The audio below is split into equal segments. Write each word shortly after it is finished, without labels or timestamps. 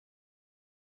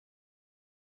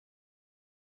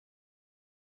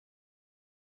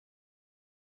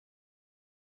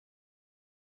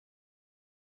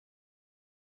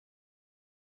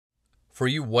For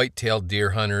you white-tailed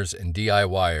deer hunters and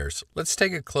DIYers, let's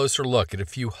take a closer look at a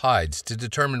few hides to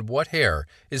determine what hair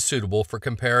is suitable for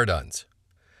Comparaduns.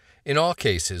 In all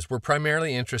cases, we're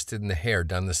primarily interested in the hair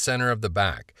down the center of the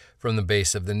back, from the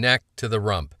base of the neck to the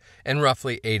rump, and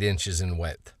roughly 8 inches in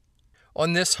width.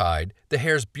 On this hide, the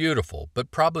hair's beautiful,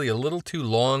 but probably a little too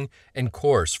long and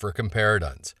coarse for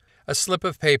Comparaduns. A slip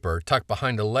of paper tucked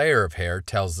behind a layer of hair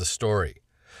tells the story.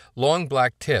 Long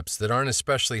black tips that aren't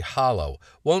especially hollow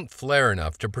won't flare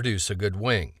enough to produce a good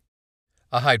wing.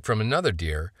 A hide from another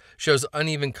deer shows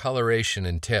uneven coloration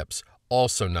in tips,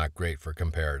 also not great for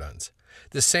Comparaduns.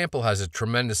 The sample has a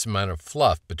tremendous amount of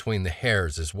fluff between the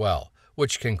hairs as well,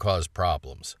 which can cause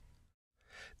problems.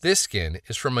 This skin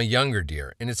is from a younger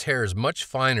deer, and its hair is much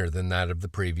finer than that of the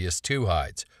previous 2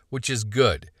 hides, which is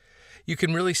good. You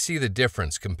can really see the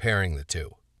difference comparing the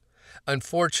two.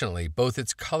 Unfortunately, both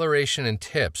its coloration and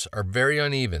tips are very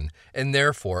uneven and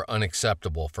therefore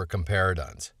unacceptable for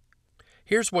Comparaduns.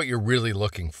 Here's what you're really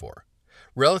looking for: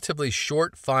 relatively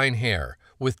short, fine hair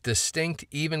with distinct,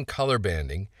 even color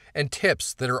banding, and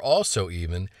tips that are also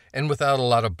even and without a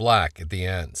lot of black at the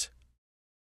ends.